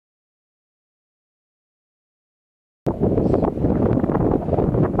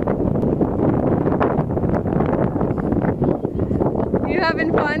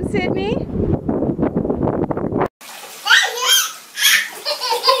having fun, Sydney?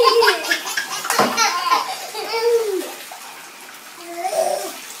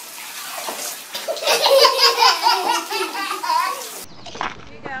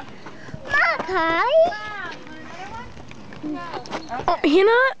 Oh, you're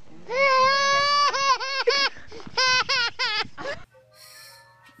not?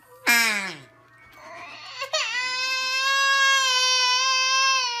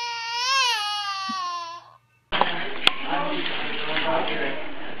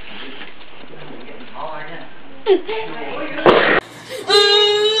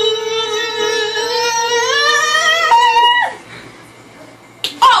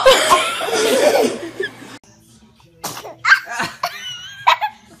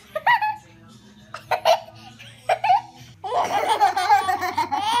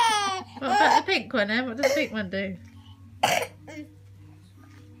 What about the pink one, Em? What does the pink one do?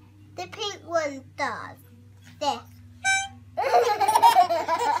 The pink one does this.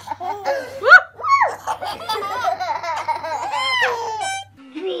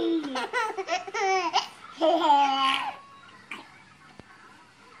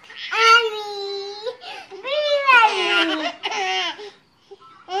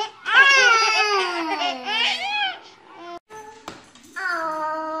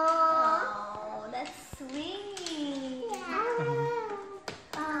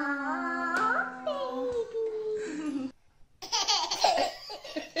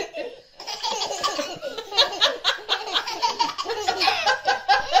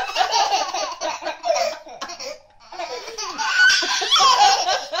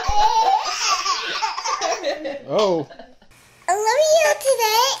 Oh. I love you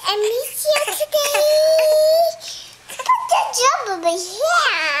today. I miss you today. Good job over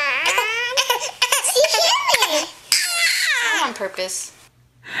here. See On purpose.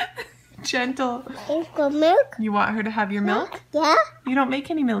 Gentle. You've got milk? You want her to have your milk? Yeah. You don't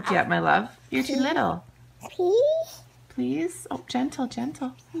make any milk yet, my love. You're too little. Please? Please? Oh, gentle,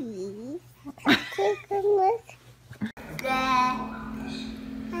 gentle. Please. Take the milk.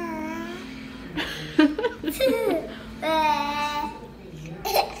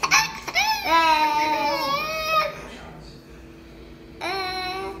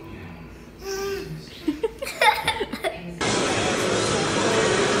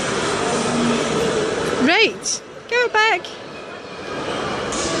 Right. Go back.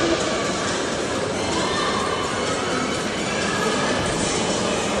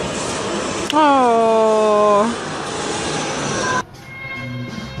 Oh.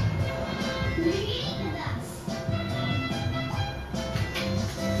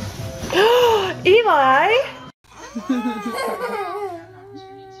 Eli.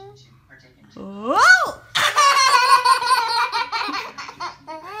 Oh.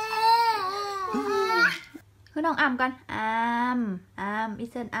 Hứaน้องอามก่อนอามอี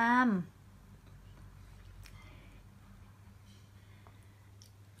เซนอาม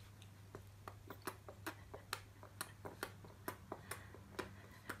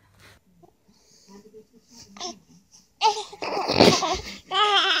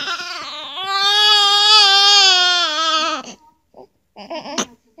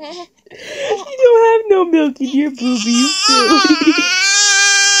You don't have no milk in your boobies, silly.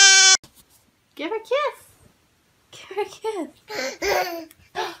 Give her a kiss. Give her a kiss.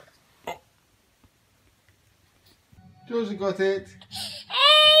 Georgia got it.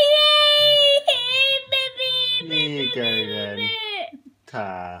 There you go then. Ta.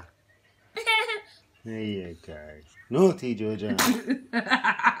 There you go. Naughty Georgia.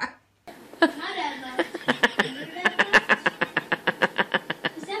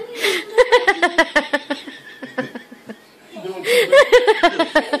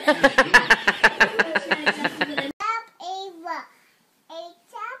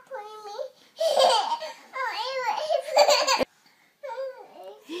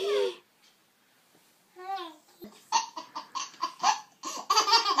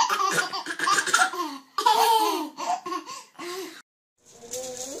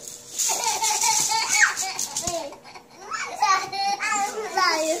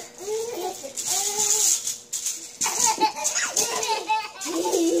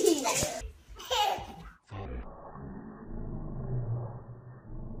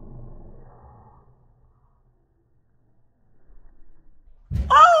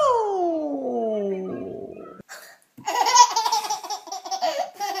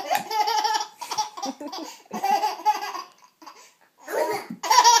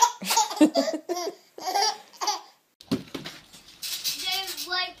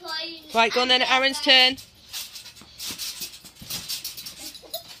 Right, go on then, Aaron's turn.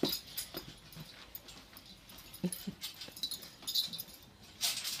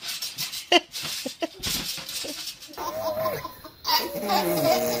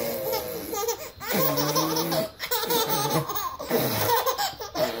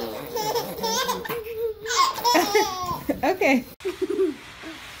 Okay.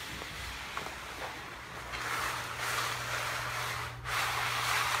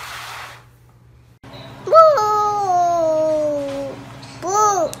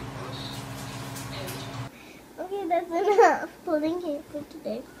 Okay, that's enough pulling hair for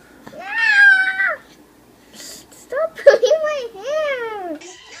today. Stop pulling my hair.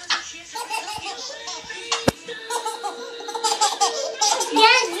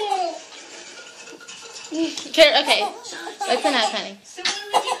 Okay, what's enough, honey?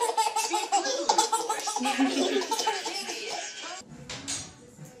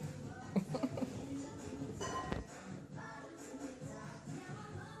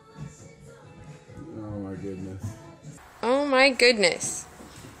 Oh my goodness. Oh my goodness.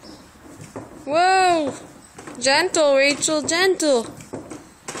 Whoa! Gentle, Rachel, gentle.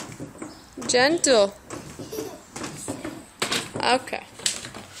 Gentle. Okay.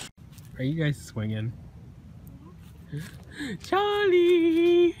 Are you guys swinging?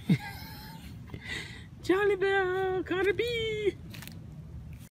 Charlie! Charlie Bell, Carter B!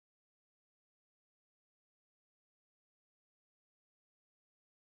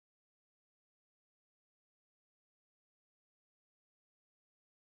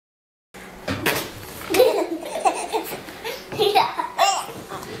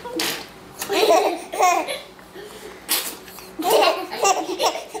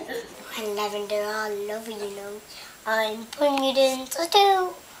 Lavender all over, you know. I'm putting it in the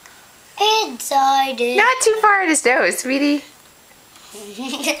stew. Inside it. Not too far to stove, sweetie.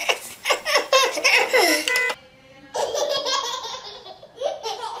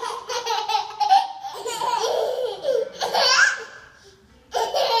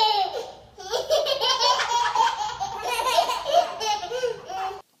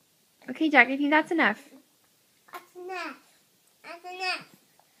 Okay, Jack, I think that's enough. That's enough. That's enough.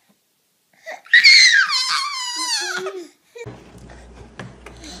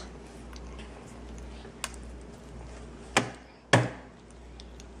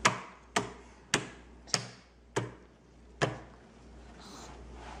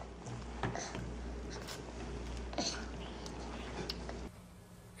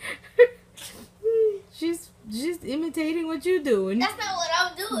 She's imitating what you're doing. That's not what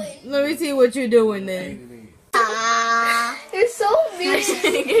I'm doing. Let me see what you're doing then. It's so big.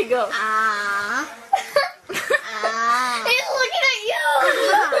 Here you go. He's looking at you.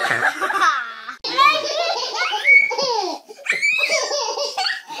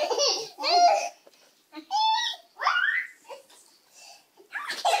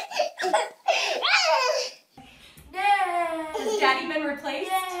 Has Daddy been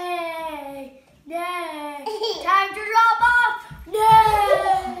replaced? Yay! Yay! Time to drop off!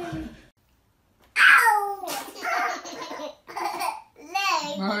 Yay! Ow!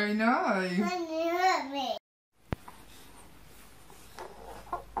 Leg. Very nice. You hurt me.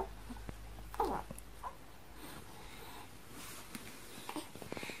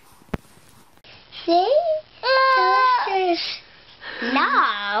 See?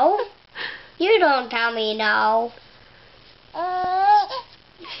 No. You don't tell me no.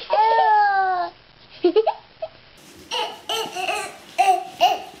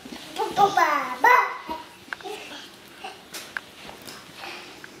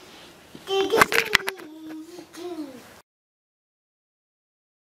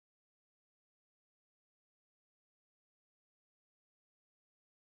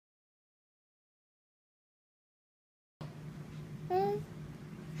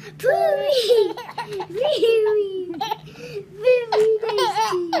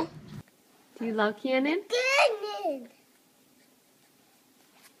 Do you love Cannon?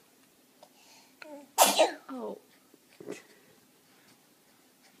 Oh.